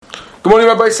Good morning,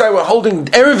 Rabbi Say. We're holding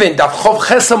Eirivin Daf Chov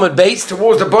Chesamad Beis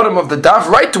towards the bottom of the Daf,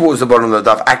 right towards the bottom of the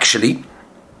Daf, actually.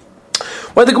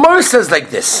 Where the Gemara says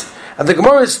like this, and the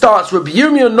Gemara starts, Rabbi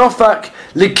Yirmiyah Nofak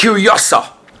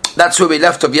Likiryosa. That's where we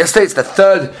left off yesterday. It's the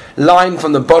third line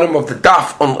from the bottom of the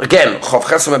Daf. On again, Chov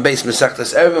Chesamad Beis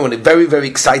Mesechtes Eirivin, with a very, very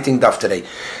exciting Daf today.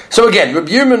 So again, Rabbi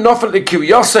Yirmiyah Nofak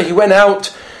Likiryosa, he went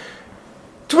out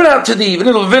to the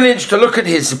little village to look at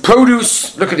his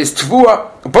produce, look at his tvua.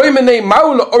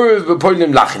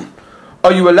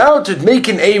 Are you allowed to make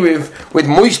an Eiriv with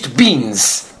moist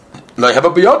beans?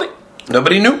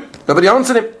 Nobody knew. Nobody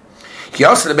answered him. He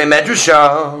asked the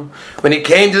Medrasha. When he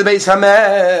came to the Beis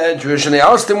HaMedrash and they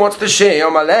asked him what's the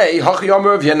Shem,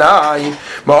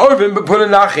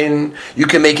 you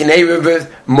can make an Eiriv with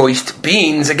moist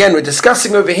beans. Again, we're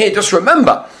discussing over here, just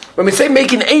remember, when we say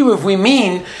make an Eiriv, we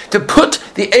mean to put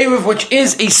the Eiriv, which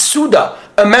is a Suda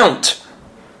amount,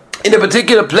 in a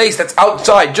particular place that's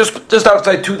outside, just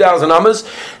outside 2,000 amas.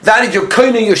 That is your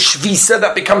koine, your shvisa,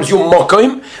 that becomes your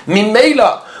mokoim.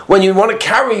 Mimela, when you want to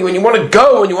carry, when you want to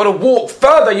go, when you want to walk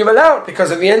further, you're allowed,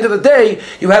 because at the end of the day,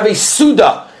 you have a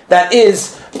Suda that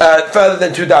is further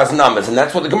than 2,000 amas. And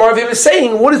that's what the Gemara here is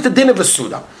saying. What is the din of a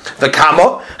Suda? The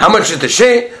kama, how much is the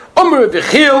sheh? Omer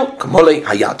v'chil kamolei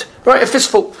hayad. Right, a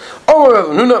fistful. Omer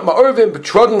v'nuna ma'orvim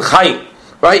b'trodden chayim.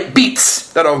 Right,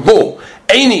 beets that are raw.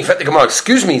 Eini, fet the Gemara,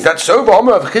 excuse me, is that so?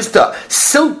 Omer v'chista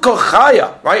silko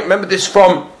chaya. Right, remember this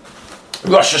from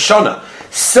Rosh Hashanah.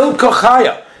 Silko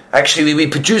chaya. Actually, we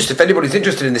produced, if anybody's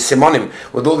interested in the Simonim,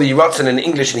 with all the Yiratzin in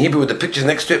English and Hebrew with the pictures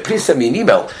next to it, please send me an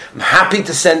email. I'm happy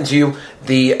to send you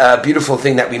the beautiful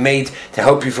thing that we made to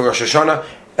help you for Rosh Hashanah.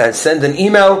 And send an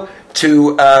email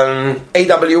to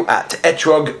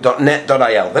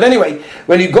aw@etrog.net.il. But anyway,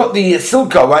 when you got the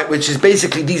silka, right, which is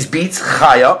basically these beets,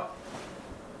 chaya,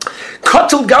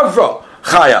 kotel gavra,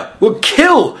 chaya, will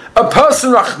kill a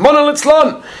person, Rahman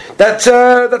al-Itzlan, that's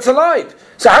alive.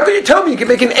 So how can you tell me you can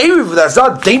make an Eiriv with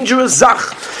that dangerous zach?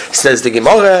 Says the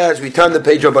Gemara as we turn the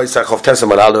page of Ba'isachov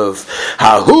Tesam Aleph.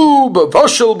 Hahu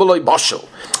b'boshel b'loy boshel.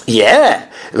 Yeah,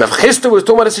 Rav Chisda was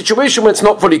talking about a situation where it's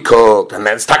not fully cooked, and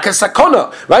then it's taka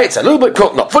sakona, right? It's a little bit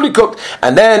cooked, not fully cooked,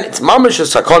 and then it's mamish a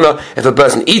sakona if a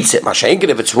person eats it. Mashenkin,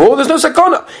 if it's raw, there's no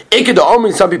sakona. Eke the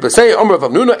Omer, some people say, Omer of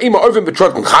Avnuna, Ima Orvin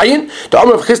betrotten chayin, the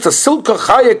Omer of Chisda, silka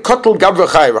chaye, kotel gavra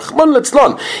chaye, Rachman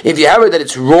letzlon. If you have it that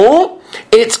it's raw,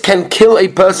 it can kill a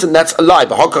person that's alive.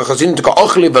 What do you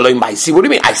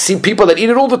mean? I see people that eat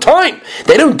it all the time.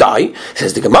 They don't die.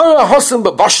 Says the Gemara,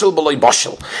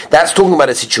 that's talking about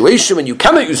a situation when you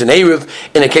cannot use an Eiriv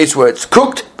in a case where it's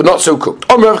cooked, but not so cooked.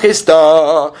 It's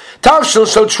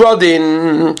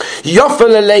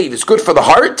good for the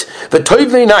heart,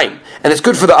 and it's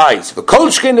good for the eyes.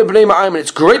 And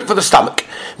it's great for the stomach.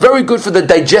 Very good for the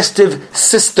digestive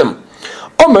system.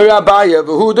 That's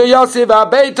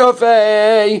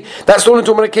only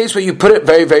talking about a case where you put it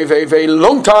very, very, very, very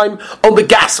long time on the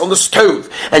gas, on the stove,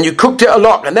 and you cooked it a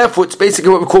lot, and therefore it's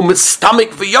basically what we call stomach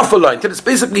v'yofalin, until it's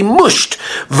basically mushed,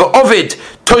 v'ovid,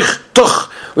 tuch, tuch,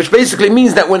 which basically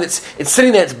means that when it's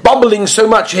sitting there, it's bubbling so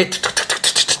much,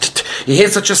 you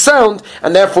hear such a sound,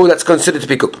 and therefore that's considered to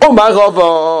be cooked. Oh my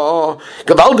Rava,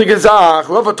 gewaltige Zach.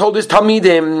 Rava told his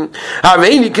Talmidim,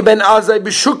 Hareini keben azai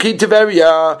b'shuki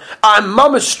teveria. I'm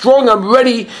mama strong. I'm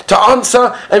ready to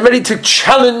answer and ready to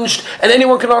challenge, and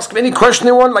anyone can ask me any question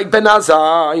they want, like Ben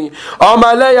Azai.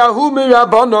 Amaleyahu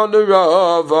mirabanon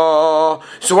Rava.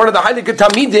 So one of the Heilige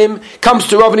Talmidim comes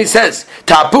to Rava and he says,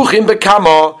 Tapuchim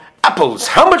bekamo. Apples.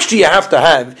 How much do you have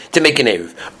to make an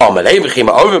Eruv?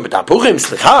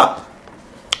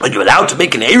 Are you allowed to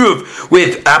make an Eruv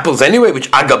with apples anyway? Which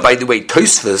Aga, by the way,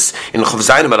 Tosfos in Chav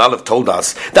Zayin Aleph told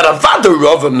us that Avada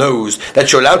Rava knows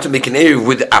that you're allowed to make an Eruv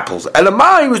with apples.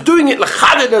 Elamai was doing it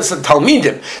l'chadedas and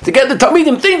Talmidim, to get the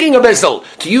Talmidim thinking of themselves,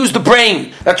 to use the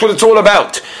brain. That's what it's all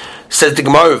about. Says the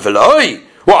Gemara, V'loi.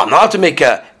 Well, I'm not allowed to make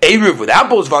a Eruv with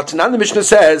apples. V'atanan, the Mishnah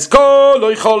says, all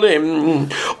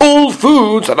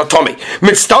foods are atomic.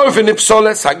 Mitztarfin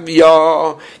ipsoles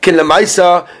hagviyah can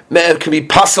lemaisa can be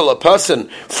passel a person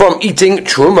from eating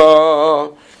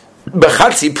truma.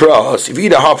 Bechatzi pras, if you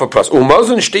eat a half a pras.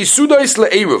 Umazon shtei sudais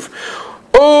le'eruv.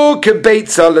 O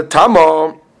kebeitza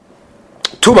letama.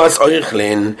 Tumas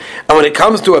oichlin, and when it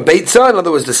comes to a beitza, in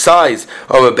other words, the size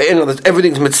of a beitza, in other words,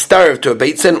 everything's mitzdarif to a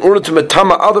beitza in order to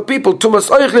metama other people. Tumas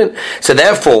oichlin. So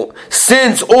therefore,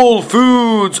 since all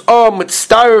foods are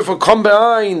mitzdarif or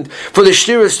combined for the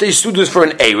shtiras they studios for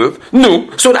an eruv, no,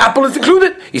 so an apple is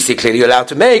included. You see, clearly you're allowed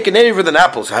to make an eruv with an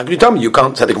apple. So how can you tell me you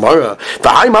can't? Say the Gemara.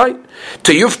 V'haimai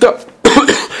to yufta.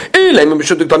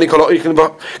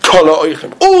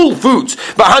 All foods.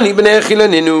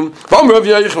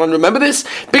 Remember this?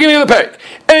 Beginning of the parak.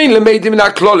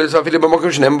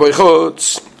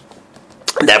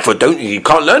 Therefore, you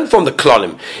can't learn from the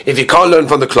klolim. If you can't learn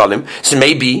from the klolim, so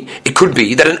maybe it could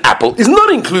be that an apple is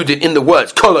not included in the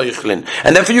words kol oichlin,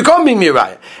 and therefore you can't bring me a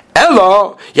raya.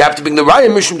 Ella, you have to bring the raya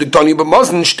mishum d'gdoni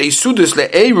b'mazon shtei sudas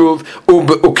le'eruv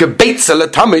u'kebeitza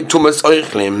l'tamei tumas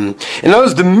oichlin. In other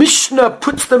words, the Mishnah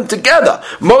puts them together.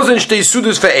 Mazon shtei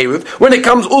sudas for eruv when it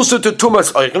comes also to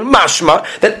tumas oichlin. Mashma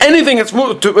that anything that's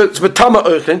tama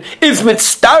oichlin is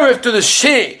mitzdaref to the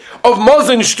sheh of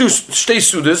Mazon shtei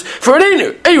sudas for an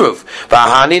eruv.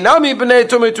 V'hani nami b'nei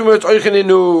tumei tumas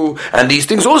oichlinu, and these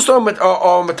things also are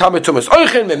matame tumas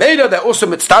oichlin. Memeda they're also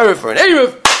mitzdaref for an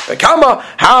eruv.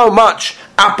 How much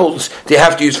apples do you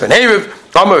have to use for an eruv?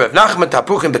 Amar Rav Nachman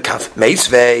tapuchim b'kaf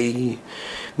meisvei.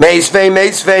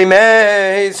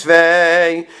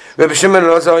 Reb Shimon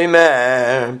lo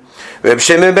zoymer. Reb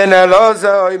Shimon ben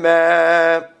Elazar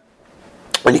oimer.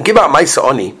 When you give out maisa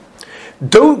oni,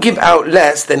 don't give out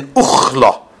less than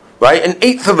uchla, right? An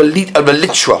eighth of a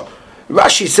litra.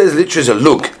 Rashi says litra is a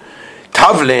lug.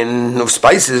 Tavlin of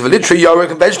spices, litra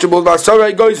yarek and vegetables,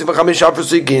 vasarai goyim v'chamish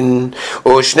afrasikin,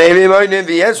 or shnei v'moinim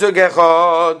v'yesu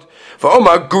gechad. For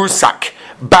Omar Gursak,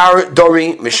 Bar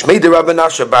Dori, Mishmei de Rab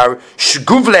Anasha Bar,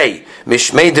 Shguvlei,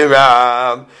 Mishmei de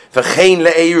Rab, V'chein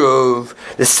le'eruv.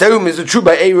 The same is the true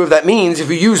by eruv. That means if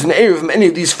you use an eruv from any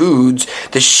of these foods,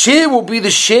 the share will be the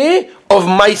share of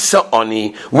Maisa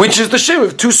Oni, which is the share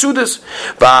of two sudas.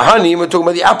 V'hani, we're talking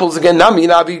about the apples again, Nami,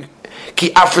 Nabi,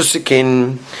 Ki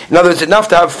Afrasikin. In other words, it's enough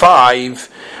to have 5.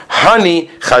 Honey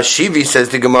chashivi, says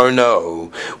the Gemara. No,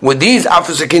 with these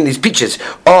afrasikin, these peaches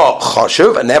are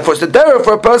chashuv, and therefore it's the derech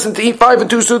for a person to eat 5 and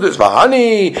 2 sudas. For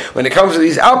honey, when it comes to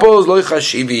these apples, loy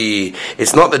chashivi,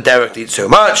 it's not the derech to eat so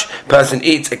much. Person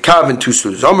eats a kav and 2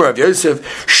 sudas. Omer of Yosef,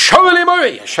 shavali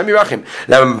mori, Hashem yirachim.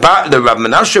 The Rab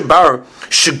Menashe bar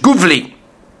sheguvli.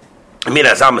 I mean,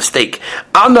 that's our mistake.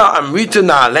 Ana amrita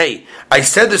na'alei. I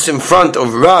said this in front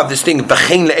of Rav, this thing,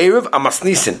 B'chein le'erev,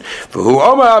 amasnisin. For who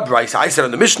Omar Brisa, I said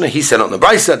on the Mishnah, he said on the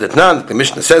Brisa, that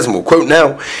Mishnah says, and we'll quote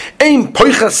now, Ein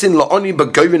poichasin la'oni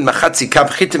b'goyvin machatzi kav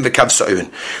chitin v'kav so'ivin.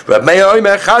 Rab Meir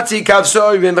oimer chatzi kav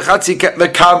so'ivin v'chatzi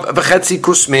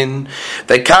kusmin,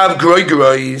 v'kav groi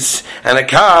and a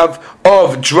kav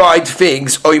of dried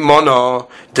figs, oimono,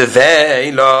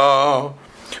 deveila.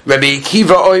 Rabbi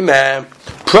Kiva oimer,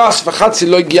 Pras v'chatzi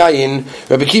loy gyayin.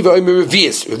 Rabbi Kiva oimer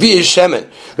revius shemen.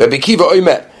 Rabbi Kiva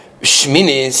oimer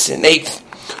shminis, an eighth.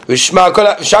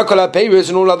 V'shakol peiros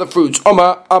and all other fruits.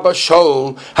 Omar Abba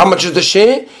Shol. How much is the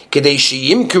share? Kedei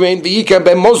sheyim kurein v'yikar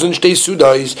b'mozon shtei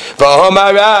sudais.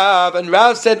 V'omar Rav, and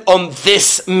Rav said on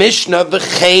this Mishnah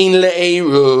v'chein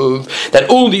le'eruv that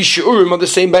all these shiurim are the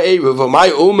same by eruv.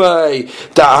 Omai umay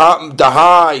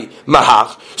dahai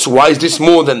mahach. So why is this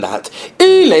more than that?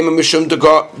 If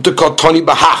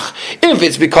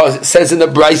it's because it says in the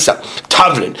Brisa,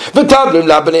 Tavlin,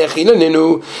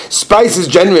 spices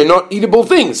generally are not eatable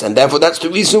things, and therefore that's the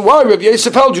reason why Rav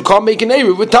Yosef held you can't make an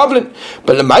eruv with Tavlin.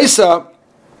 But the Maisa,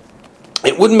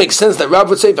 it wouldn't make sense that Rav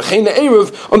would say v'chein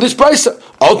eruv on this Brisa.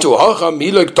 Altu hacha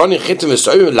milok tani chitim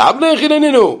v'soyim labne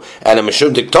chileninu, and a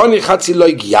mishum diktani chatzi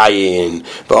loy yayin.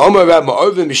 V'omer Rav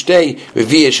ma'ovim b'shtei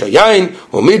reviyesh hayayin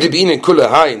u'mid b'inin kula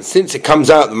hayin. Since it comes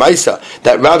out the Maisa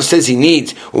that Rav says he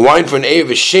needs wine for an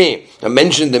eruv shem, and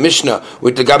mentioned the Mishnah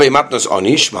with the Gabe Matnos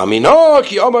Onish, Mamino,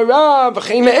 Ki Omar Rav,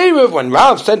 V'chein le'eruv. When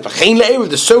Rav said V'chein le'eruv,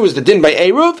 the so is the din by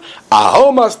eruv.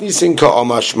 Ahomas nisin ka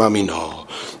Omash Mamino.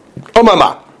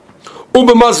 Omama.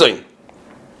 Ubamazain.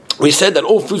 We said that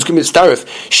all foods can be mitzdaref.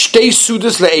 Shtei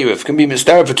sudas le'eruv can be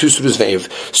mitzdaref for 2 sudas le'eruv.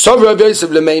 So Rav Yosef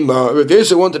le'meimah, Rav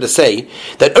Yosef wanted to say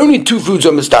that only 2 foods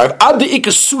are mitzdaref. Ad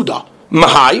de'ika suda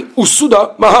mahai,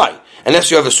 usuda mahai.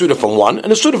 Unless you have a suda from one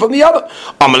and a suda from the other.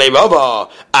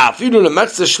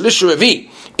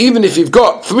 Even if you've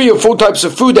got 3 or 4 types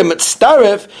of food, and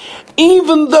mitzdaref,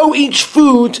 even though each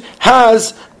food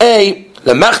has a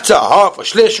lemachta, a half, a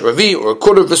shlish, a revi, or a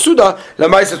quarter of the suda,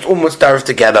 lemais it's almost darif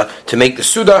together to make the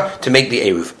suda, to make the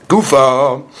eruv.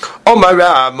 Gufa,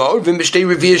 Omara, ma'orvim b'shtei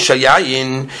revi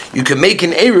shayayin. You can make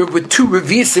an eruv with 2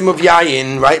 revisim of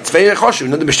yayin, right? It's very choshev.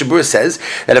 Another Mishnah Berurah says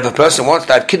that if a person wants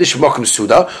to have kiddush mokum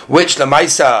suda, which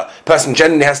lemaisa person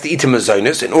generally has to eat a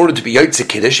mazonis, in order to be yotze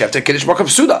kiddush, you have to have kiddush mokum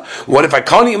suda. What if I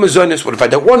can't eat a mazonis? What if I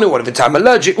don't want to? What if I'm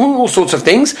allergic? All sorts of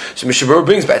things. So Mishnah Berurah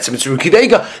brings back some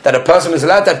Rukidega that a person is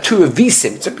allowed to have 2 revisim.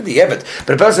 It's a pretty evid,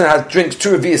 but a person drinks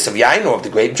 2 revius of yain or of the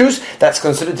grape juice. That's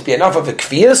considered to be enough of a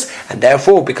kvias, and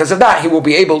therefore because because of that, he will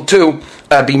be able to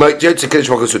be Yotze Kiddush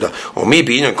Malchus Suda. Or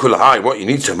maybe in Kulahai, what you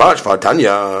need so much for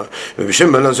Tanya.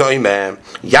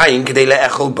 Yain Kedei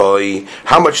Le'echol Boy.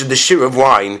 How much is the share of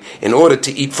wine in order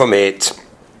to eat from it?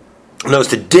 Notice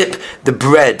to dip the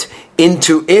bread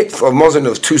into it for Mozen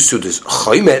of 2 sudas.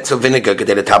 Choymet of vinegar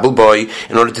Kedei Le'tabel Boy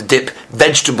in order to dip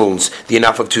vegetables, the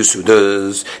enough of 2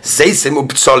 sudas. Zeisim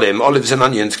uptsolim, olives and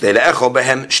onions Kedei Le'echol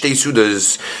Behem Shtei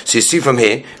sudas. So you see from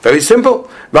here, very simple,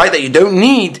 right? That you don't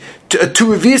need two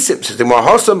revisim. So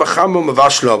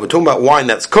we're talking about wine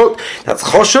that's cooked, that's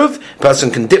choshev. A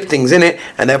person can dip things in it,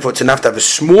 and therefore it's enough to have a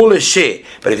smaller share.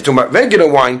 But if you're talking about regular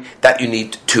wine, that you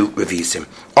need 2 revisim.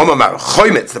 Omar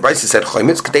choymetz. The Brisa said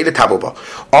choymetz kedei letabel.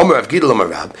 Omar of Gidel Omar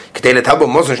Rab kedei letabel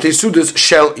mozen shtei sudas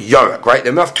shel yorak. Right,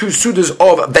 there are enough 2 sudas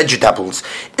of vegetables.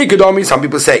 Ikodomi. Some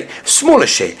people say smaller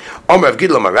share. Omar of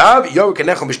Gidel Omar Rab yorak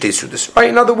enechom b'shtei sudas. Right.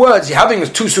 In other words, you're having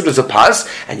 2 sudas of pas,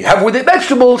 and you have with it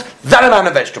vegetables. That amount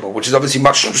of vegetable, which is obviously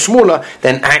much smaller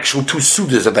than actual 2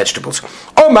 sudas of vegetables.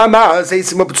 Omar ma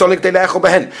zeisim uptzolik kedei le'echol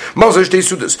behen mozen shtei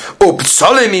sudas.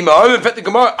 Uptzolim imar in fact the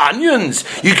Gemara onions.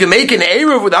 You can make an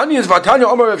eruv with onions.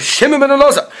 Vatanya of Shimon ben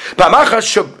Elazar, Ba'machas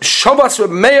Shavas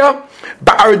Meya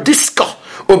Ba'ardiska,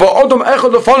 or Ba'odom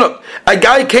Echad Lefonam. A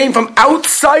guy came from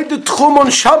outside the Tchum on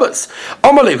Shabbos.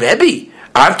 Amalei Rebbe,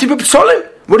 I have to be Psolim.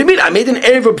 What do you mean? I made an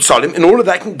Erev of Psalim in order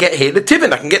that I can get here to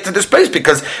Tivin. I can get to this place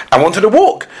because I wanted to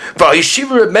walk. And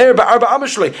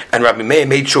Rabbi Meir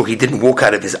made sure he didn't walk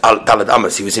out of his Dalad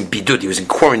Amas. He was in Bidud, he was in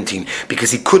quarantine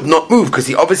because he could not move, because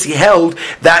he obviously held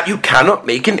that you cannot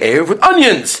make an Erev with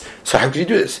onions. So how could you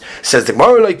do this? Says the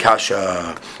Gemara like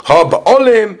Kasha, ha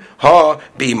ba'olim, ha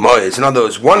b'imoyes. In other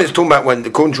words, one is talking about when,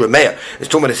 according to Rameya, it's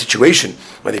talking about a situation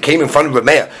when they came in front of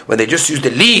Rameya, when they just used the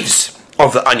leaves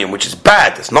of the onion, which is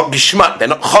bad. It's not bishmat, they're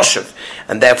not choshev,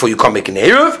 and therefore you can't make an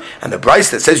eruv. And the Bryce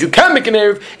that says you can make an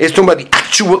eruv is talking about the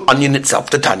actual onion itself,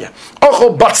 the Tanya.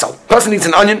 Ocho batzal, person eats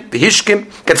an onion, b'hishkim,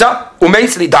 gets up,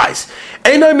 umeis, and he dies.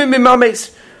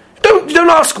 Don't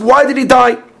ask why did he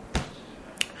die.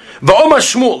 V'omar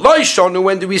Shmuel, Loishonu,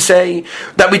 when do we say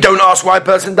that we don't ask why a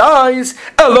person dies?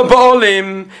 Ela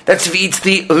ba'olim, that's if he eats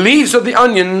the leaves of the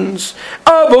onions.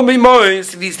 Avol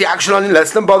b'mois, if he eats the actual onion,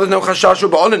 less than bothers, no chashashu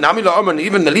ba'olim, nami la'omer,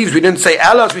 even the leaves, we didn't say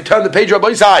Ela, as we turn the page Rabbi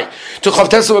Isai, to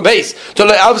Chavtesa B'beis, to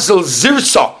Le'avsil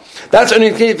Zirsa. That's only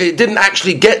if it didn't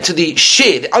actually get to the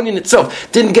shear, the onion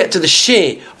itself didn't get to the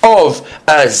shear of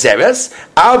zeres.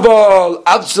 Aval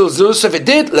avzil zirus, if it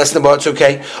did, less than it's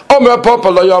okay. Omer papa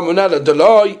lo yamunela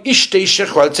deloi ishtei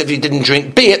shechal, if he didn't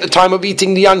drink beer at the time of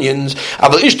eating the onions.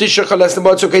 Aval ishtei shechal, less than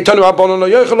it's okay. Tanu abon lo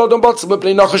yochel odom batzim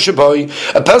b'plei nachash boy.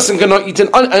 A person cannot eat an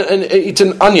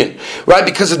onion, right,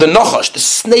 because of the nachash, the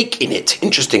snake in it.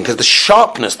 Interesting, because the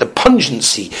sharpness, the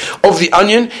pungency of the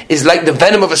onion is like the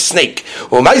venom of a snake.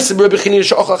 Or he was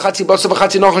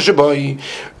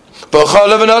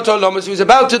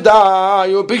about to die.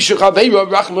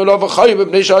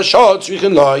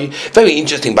 Very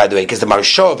interesting, by the way, because the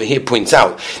Maharsha over here points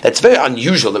out that's very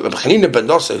unusual that Rabbi Chanina ben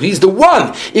Dosa, he's the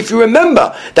one, if you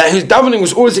remember, that his davening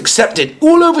was always accepted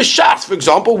all over Shas. For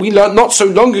example, we learned not so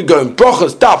long ago in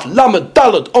Brachas, Daf, Lamed,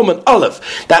 Dalet, Omen, Aleph,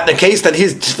 that the case that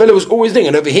his tefillah was always doing,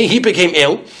 and over here he became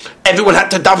ill, everyone had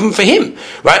to daven for him,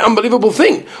 right? Unbelievable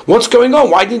thing. What's going on?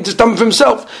 Why didn't he just daven for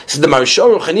himself? So the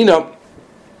Maharsha Chanina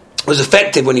was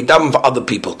effective when he davened for other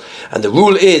people. And the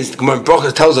rule is, the Gemara in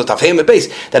Brachas tells us,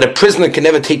 that a prisoner can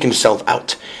never take himself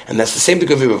out. And that's the same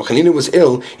thing if Rabbi Chanina was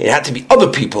ill, it had to be other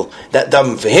people that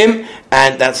davened for him,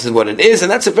 and that's what it is. And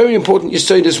that's a very important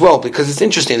yesod as well, because it's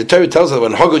interesting. The Torah tells us that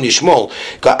when Hagar and Yishmael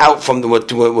got out from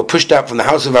were pushed out from the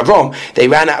house of Avram, they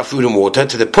ran out of food and water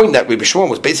to the point that Rabbi Shimon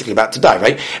was basically about to die,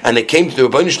 right? And they came to the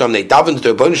Rebbeinu Shalom, they davened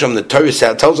to the Rebbeinu Shalom. The Torah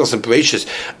tells us in Bereshis,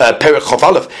 Perek Chof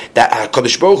Aleph, that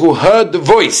HaKadosh Baruch Hu heard the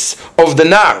voice of the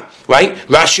Nar, right?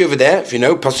 Rashi over there, if you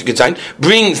know, Pasuk Yudzayin,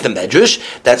 brings the Medrash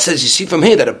that says, you see from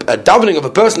here, that a davening of a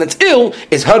person that's ill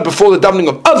is heard before the davening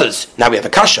of others. Now we have a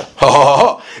kasha.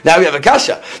 Now we have a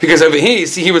kasha. Because over here, you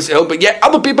see, he was ill, but yet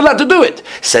other people had to do it.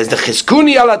 Says the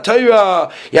Chizkuni ala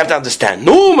Torah. You have to understand,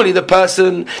 normally the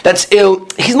person that's ill,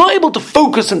 he's not able to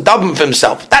focus and daven for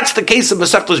himself. That's the case of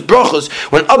Masechtas Brachos,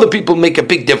 when other people make a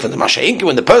big difference. Masha'inki,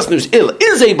 when the person who's ill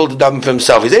is able to daven for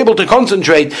himself, he's able to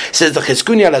concentrate, says the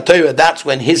Chizkuni ala Torah, that's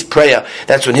when his prayer,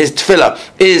 that's when his tefillah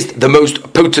is the most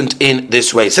potent in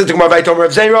this way. Says the Gemara Vaytom Rav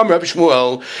Zeiram, Rav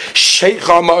Shmuel,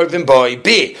 Sheikha Ma'arvin Boy,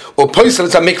 B, or Poisel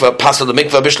it's a mikvah, Pasal the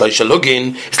mikvah Bishloisha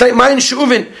Lugin. It's like Mayin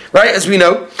Shuvin, right, as we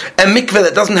know, a mikvah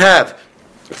that doesn't have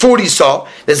 40 saw,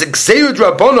 there's a Gzeirud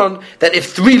Rabbanon that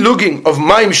if 3 luging of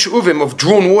Maim Shuvim, of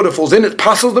drawn water falls in, it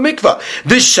passes the mikvah.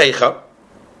 This Sheikha,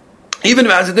 even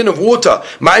if it has a din of water,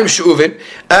 ma'im she'uvin,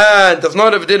 and does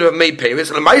not have a din of made paris,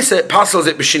 and the ma'aseh passes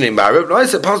it b'shinei marav, the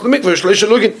ma'aseh passes the mikvah shloisha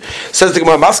lugin. Says the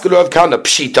Gemara, maskelu of kana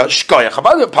pshita shkoyach. How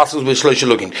about it passes with shloisha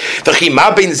lugin? V'chi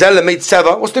ma bein zel made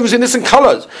seva. What's the difference in this and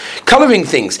colors, coloring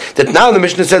things? That now the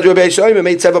Mishnah says Rabbi Yisrael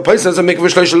made seva place as a mikvah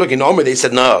shloisha lugin. Omer they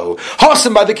said no.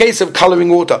 Hasan by the case of coloring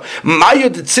water. Maya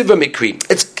the tziva mikri.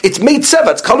 It's made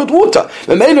seva. It's colored water.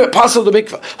 The mailer it passes the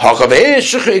mikvah.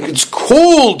 It's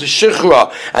called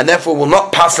shichra, and therefore will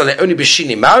not pass on it only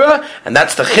b'shini mara, and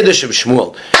that's the chiddush of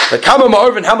Shmuel. The kama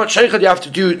ma'orvin, how much sheikhad you have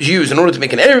to use in order to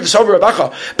make an erev sover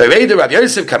rabacha bereider Rav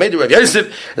Yosef kameder Rav Yosef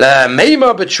la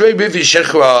meima betrei rivi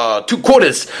shechra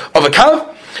 2/4 of a kav.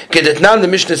 Now the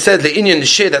Mishnah said the Inyan the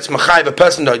share that's machayev a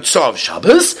person that of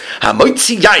Shabbos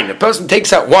hamoitzi yain, a person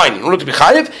takes out wine in order to be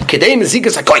chayev kedei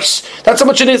mezikas hakois. That's how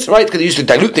much it is, right? Because they used to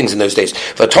dilute things in those days.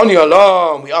 For Tony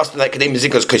Allah, we asked that kedei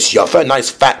mezikas kois yafa, a nice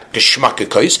fat geschmack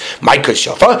kois, my kois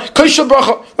yafa, kois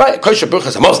shabracha, right? Kois shabracha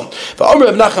is a muslim. For Omer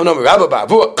of Nachman Omer Rabba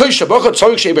Ba'avu kois shabracha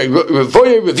tzorich shei by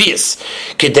revoye revius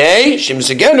kedei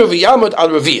shimzegenu v'yamot al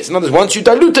revius. In other words, once you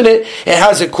dilute it, it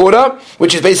has a quota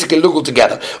which is basically lugal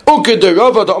together.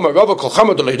 Ukedei the Omer Rava Kol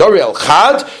Chamra D'Leidori El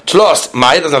Chad Tlos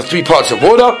Mai doesn't have 3 parts of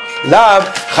water. Lav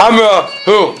Chamra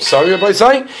who? Sorry, Rabbi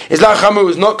saying is Lav Chamra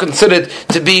is not considered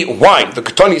to be wine. The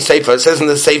Ketoni Sefer says in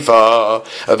the Sefer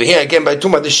over here again by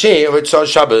Tumah the Sheh of Tzar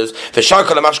Shabbos V'Shar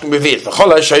Kol Hamashkim Revit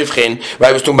V'Chol HaShoivchin. Right,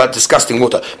 I was talking about disgusting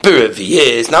water.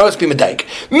 B'Revi'is. Now let's be medayik.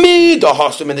 Mi the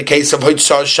Hostum in the case of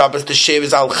Tzar Shabbos the Sheh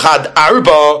is Al Chad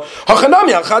Arba.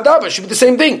 Hachanami Al Chad Arba should be the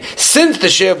same thing. Since the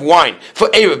Sheh of wine for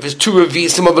Erev is 2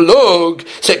 Revi'is of a log.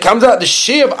 So it comes out the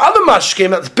share of other mashkim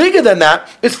that's bigger than that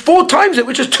is 4 times it,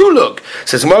 which is 2 lug.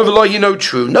 Says Marvelo, you know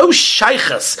true. No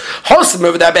shaychas. Hosim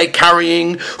over there by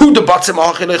carrying who the bottom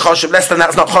choshev less than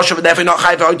that's not choshev and therefore not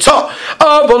chayv ha'otzah.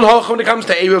 When it comes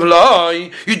to Erev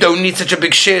Loi, you don't need such a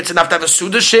big share. It's enough to have a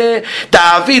suda share.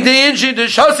 David inji the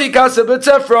shasi kasa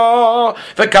b'tzefra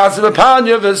v'kasa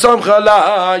b'panya v'somcha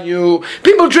layu.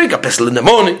 People drink a pistol in the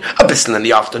morning, a pistol in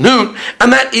the afternoon,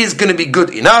 and that is going to be good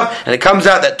enough. And it comes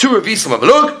out that 2 revisim of a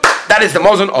look. That is the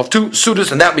mazon of 2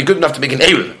 sudas, and that would be good enough to make an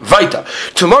eruv. Vaita.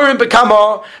 Tomorrow in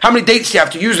Bekama, how many dates do you have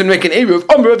to use in making an eruv?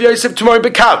 Omer of Yosef, tomorrow in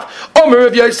Bekav. Omer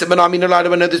of Yosef, and I mean, I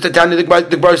know this, the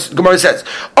Gemara says,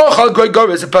 Ochal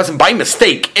Groigoris, a person by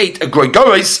mistake ate a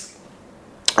Groigoris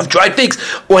of dried figs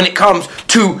when it comes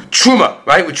to truma,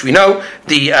 right? Which we know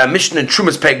the Mishnah and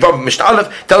Truma's pay Vav Mishnah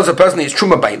Aleph tells a person he's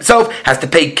truma by himself has to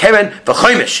pay keren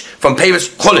v'chomish from Paris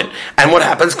Cholin. And what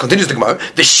happens? Continues the Gemara.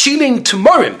 The shilling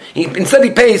tumorim. Instead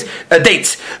he pays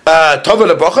dates. Tova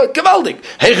lebracha gevaldik.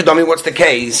 Heichadami. What's the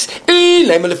case?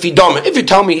 If you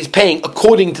tell me he's paying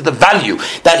according to the value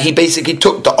that he basically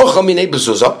took the ochamine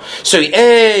bezuzah, so he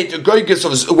ate a groigus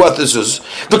of worth a zuz,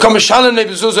 become a shalom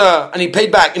bezuzah, and he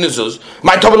paid back in a zuz.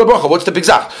 What's the big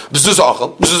zach?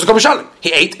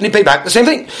 He ate and he paid back the same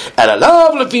thing. And a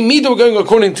love we're going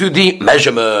according to the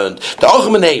measurement. The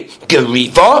ochmene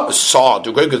geriva saw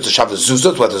the great good to shav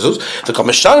zuzah, what the zuz. The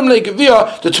commishalim le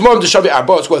gevia the tomorrow the shavi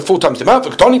arba is worth 4 times the amount. The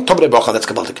ketoni top of the bracha, that's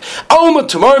kabbalistic. Alma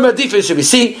tomorrow madif, so we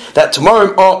see that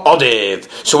tomorrow are odiv.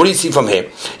 So what do you see from here?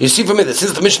 You see from here that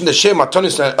since the mission the share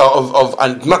matonis of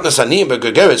matnas ani and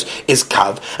begegeres is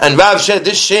kav, and Rav said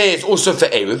this share is also for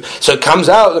eruv. So it comes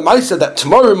out the ma'aseh that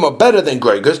tomorrow are better than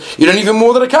Gregors. You don't even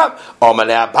more than a cup.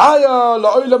 Really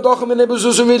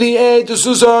ate the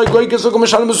Susa, Gregors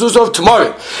of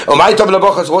tomorrow.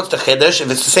 What's the Chedesh?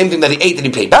 If it's the same thing that he ate and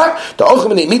he paid back, the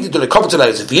Ochim immediately to cover to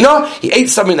he ate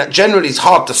something that generally is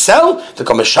hard to sell. The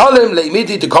Komishalim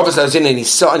immediately to cover and he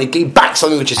saw and he gave back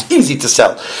something which is easy to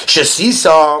sell.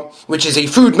 Shesisa, which is a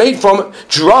food made from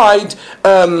dried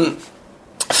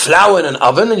flour in an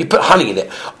oven, and you put honey in it.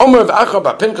 Omer of Achab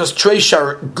Pinkas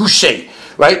Treishar Gushe.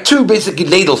 Right, 2 basically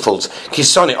ladlefuls.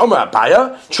 Kisone Omer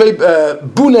Abaya, Tre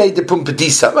Bune de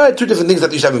Pumbedisa. Right, 2 different things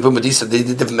that you have in Pumbedisa, they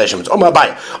did different measurements. Omer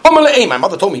Abaya. Omer Le'ei, my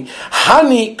mother told me,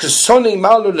 Hani Kisone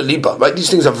Malu Leliba. Right, these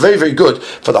things are very, very good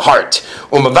for the heart.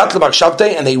 Omer Vatlabak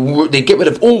Shabte, and they get rid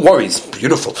of all worries.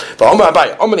 Beautiful. But Omer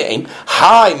Abaya, Omer Le'ei,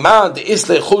 Hi man, the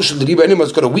Isle Chosh Leliba,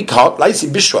 anyone's got a weak heart, Laisi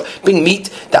Bishwa, bring meat,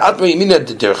 the Atma Yemina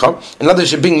de Dircha, and others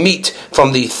should bring meat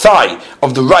from the thigh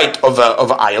of the right of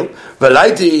an aisle.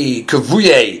 Velaiti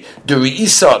Kavuye the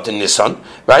Reisa the Nissan,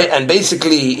 right? And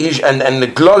basically and the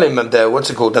glolim and the what's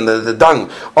it called and the dung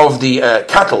of the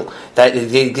cattle that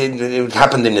it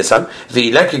happened in Nissan. The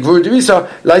electric Guru Reisa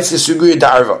likes the Suguya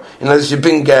Darva. In other words, you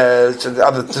bring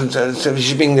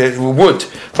you bring wood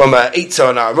from Eitza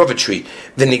on a rubber tree,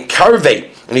 then you carve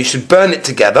and you should burn it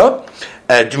together.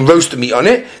 roast the meat on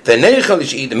it. Then neichel, you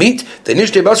should eat the meat. Then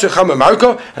nishtei basur chama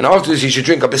marka, and afterwards you should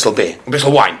drink a bissel beer, a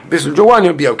bissel wine. A bissel wine,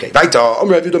 you'll be okay. Right?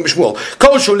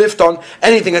 Kol shu lifton,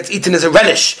 anything that's eaten as a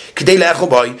relish. Kedei le'echel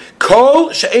boy.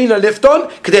 Kol she'ena lifton,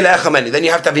 kedei le'echel meni. Then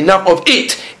you have to have enough of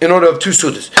it in order of 2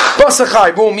 sudas.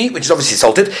 Basachai, raw meat, which is obviously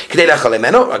salted. Kedei le'echel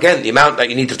meno. Again, the amount that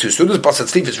you need of 2 sudas. Basat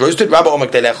sleeve is roasted. Rabba omak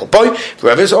kedei le'echel boy.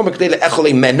 Rabba is omak kedei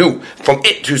le'echel menu. From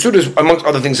it, 2 sudas, amongst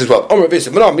other things as well. How do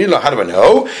I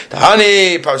know?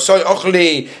 Tahani parsoi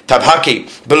ochli tabhaki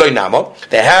below namo.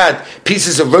 They had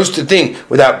pieces of roasted thing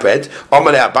without bread.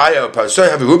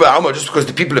 Just because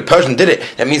the people of Persian did it,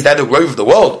 that means they're the grove of the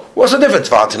world. What's the difference?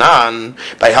 By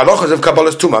halachas of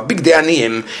Kabbalah's Tumah, big de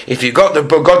aniyim, if you got the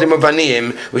bogodim of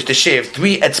aniyim, which the shave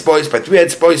 3 etzbois by 3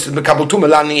 etzbois in the Kabbal Tumah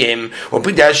laniyim, or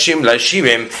big de hashim la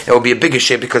shirim, it will be a bigger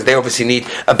shave because they obviously need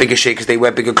a bigger shave because they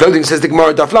wear bigger clothing. Says the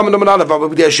Gemara,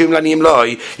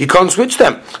 you can't switch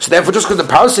them. So therefore, just because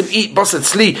the parasim eat basat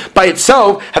sli by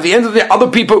itself, at the end of the day, other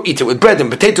people eat it with bread and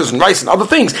potatoes and rice and other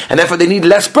things, and therefore they need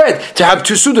less bread to have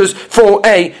 2 sudas for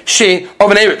a share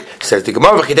of an erev. Says the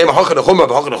Gemara,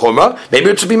 maybe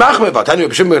it should be machmer.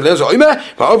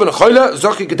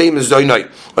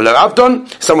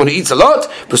 Someone who eats a lot,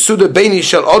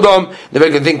 the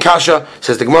regular thing kasha.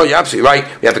 Says the Gemara, you're absolutely right.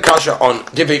 We have the kasha on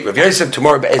Divrei Rav Yosef.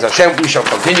 Tomorrow, Be'ez Hashem, we shall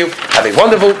continue. Have a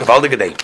wonderful, gewaldige day.